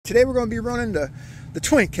Today we're going to be running the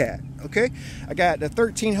Twin Cat, okay? I got the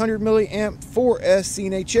 1300 milliamp 4S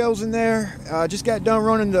CNHLs in there. I just got done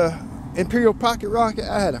running the Imperial Pocket Rocket.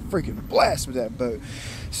 I had a freaking blast with that boat.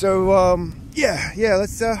 So yeah,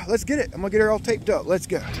 let's get it. I'm gonna get her all taped up. Let's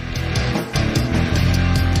go.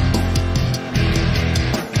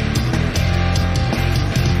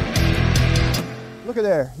 Look at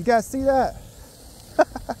there. You guys see that?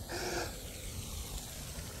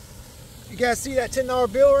 You guys see that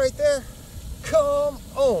 $10 bill right there? Come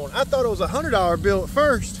on. I thought it was a $100 bill at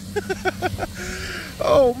first.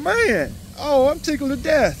 Oh man. Oh, I'm tickled to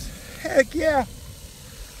death. Heck yeah.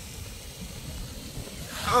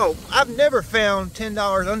 Oh, I've never found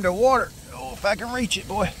 $10 underwater. Oh, if I can reach it,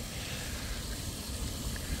 boy.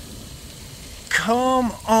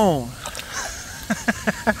 Come on.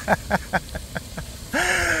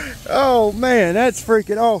 Oh man, that's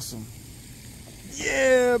freaking awesome.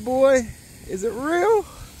 Yeah, boy. Is it real?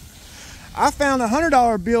 I found a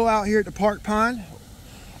 $100 bill out here at the Park Pond,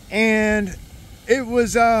 and it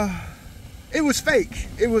was fake.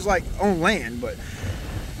 It was like on land, but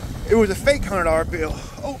it was a fake $100 bill.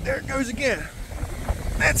 Oh, there it goes again.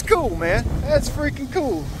 That's cool, man. That's freaking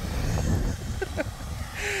cool.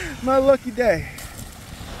 My lucky day.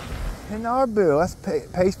 $10 bill. That's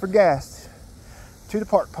pays for gas to the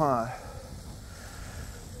Park Pond.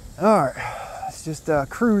 All right. Let's just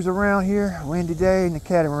cruise around here. Windy day in the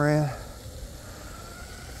catamaran.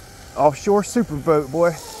 Offshore super boat,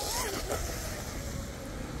 boy.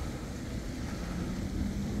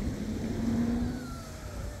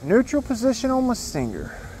 Neutral position on my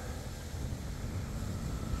stinger.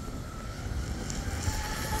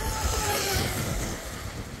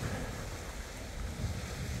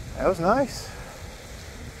 That was nice.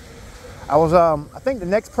 I think the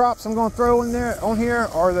next props I'm going to throw in there on here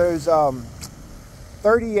are those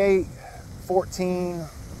 3814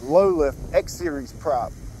 low lift X series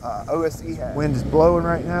prop OSE hat. Wind is blowing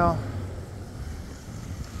right now.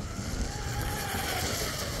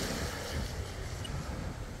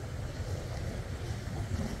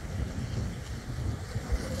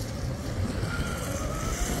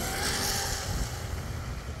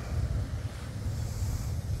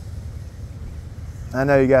 I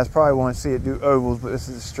know you guys probably want to see it do ovals, but this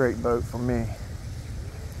is a straight boat for me.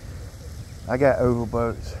 I got oval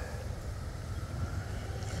boats.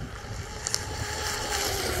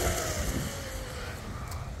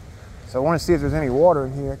 So I want to see if there's any water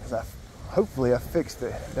in here, because hopefully I fixed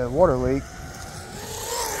the water leak.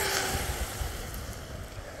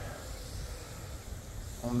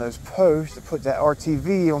 On those posts, I put that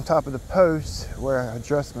RTV on top of the post where I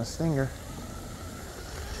adjust my stinger.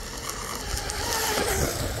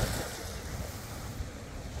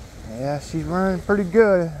 Yeah, she's running pretty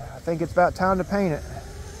good. I think it's about time to paint it.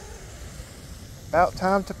 About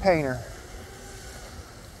time to paint her.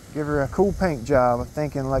 Give her a cool paint job. I'm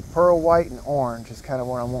thinking like pearl white and orange is kind of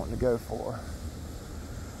what I'm wanting to go for.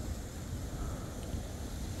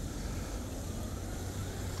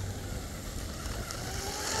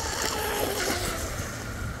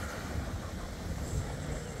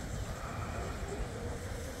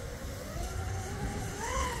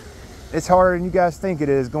 It's harder than you guys think it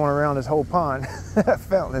is going around this whole pond. That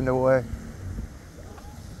fountain in the way.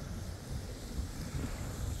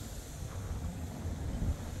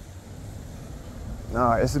 All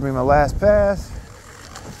right, this will be my last pass.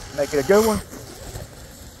 Make it a good one.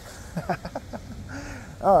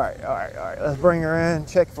 All right. Let's bring her in,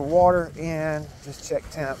 check for water, and just check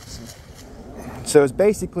temps. So it's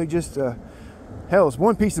basically just it's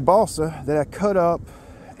one piece of balsa that I cut up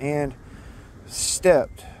and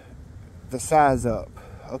stepped the size up.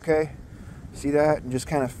 Okay, see that? And just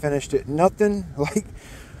kind of finished it. Nothing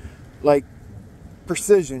like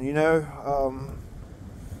precision, you know.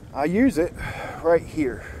 I use it right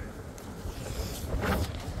here.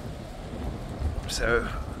 So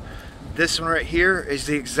this one right here is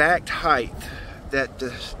the exact height that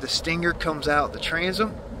the stinger comes out the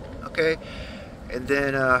transom. Okay, and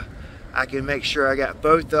then I can make sure I got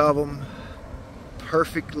both of them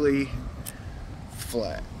perfectly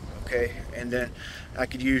flat. Okay, and then I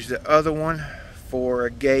could use the other one for a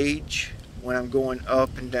gauge when I'm going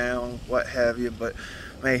up and down, what have you, but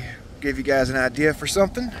may give you guys an idea for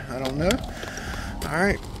something. I don't know. All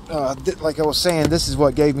right, like I was saying, this is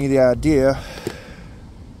what gave me the idea.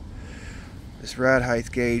 This ride height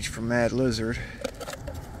gauge from Mad Lizard.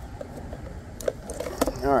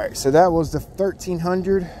 All right, so that was the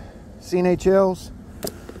 1300 CNHLs.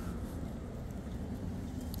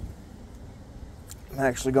 I'm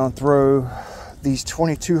actually going to throw these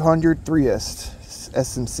 2200 3S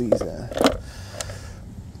SMCs in.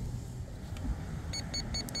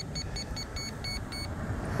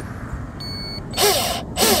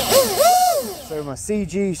 So my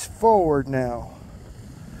CG's forward now.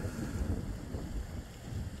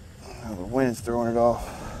 Oh, the wind's throwing it off.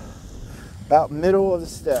 About middle of the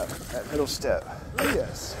step, that middle step.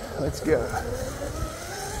 Yes, let's go.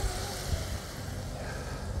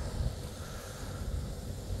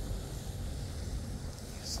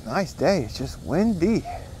 It's a nice day, it's just windy.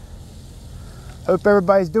 Hope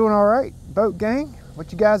everybody's doing all right. Boat gang,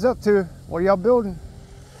 what you guys up to? What are y'all building?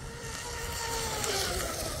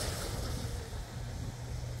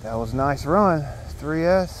 That was a nice run,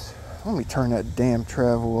 3S. Let me turn that damn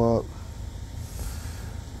travel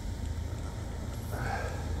up.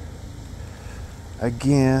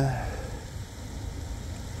 Again.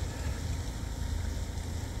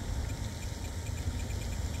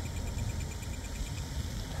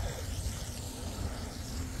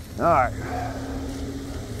 All right.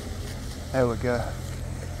 There we go.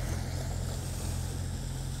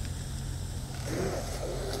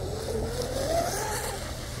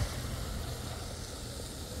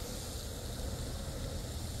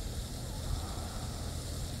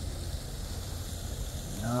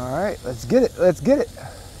 All right, let's get it. Let's get it.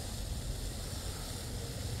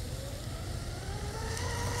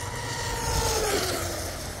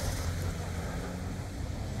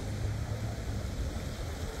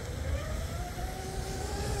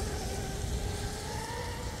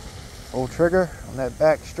 Full trigger on that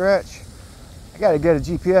back stretch. I gotta get a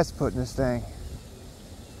GPS put in this thing.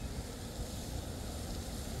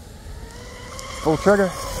 Full trigger.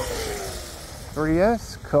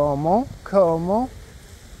 3S, come on, come on.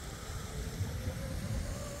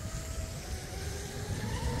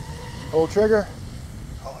 Full trigger.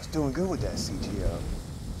 Oh, it's doing good with that CG up.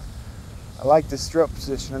 I like the strut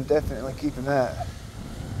position. I'm definitely keeping that.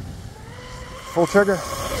 Full trigger.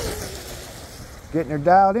 Getting her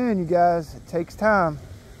dialed in, you guys. It takes time.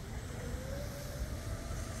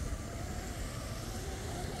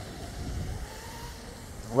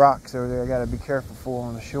 Rocks over there I gotta be careful for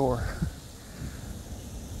on the shore.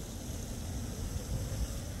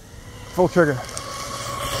 Full trigger.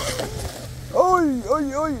 Oi,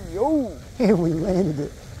 oi, oi, oh. And we landed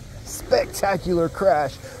it. Spectacular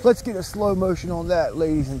crash. Let's get a slow motion on that,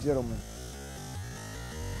 ladies and gentlemen.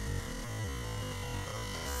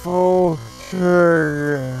 Full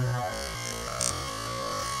trigger.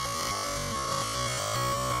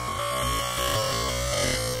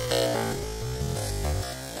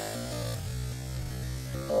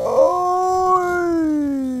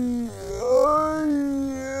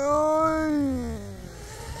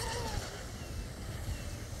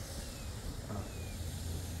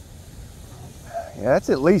 Yeah,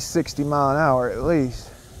 that's at least 60 miles an hour, at least.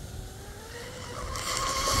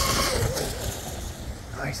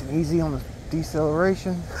 Nice and easy on the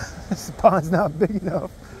deceleration. This pond's not big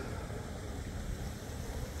enough.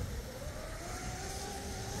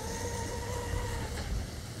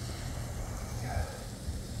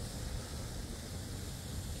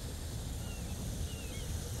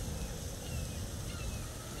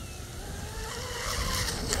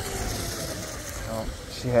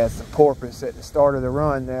 She had some porpoise at the start of the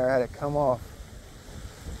run there. I had it come off.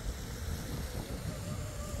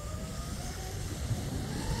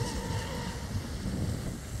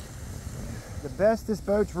 The best this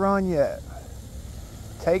boat's run yet.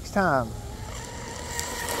 Takes time.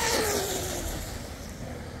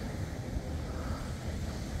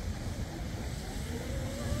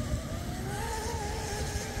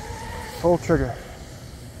 Full trigger.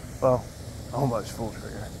 Well, almost full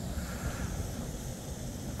trigger.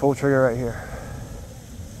 Full trigger right here.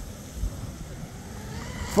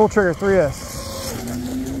 Full trigger 3S.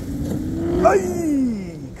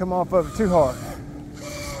 Ay! Come off of it too hard.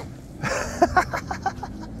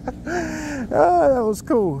 Oh, that was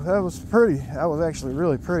cool. That was pretty. That was actually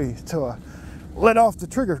really pretty until I let off the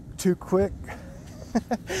trigger too quick.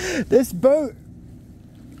 This boat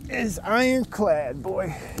is ironclad,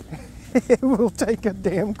 boy. It will take a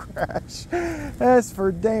damn crash. That's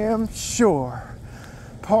for damn sure.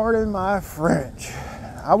 Pardon my French.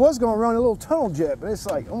 I was going to run a little tunnel jet, but it's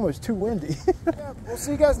like almost too windy. Yeah, we'll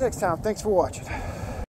see you guys next time. Thanks for watching.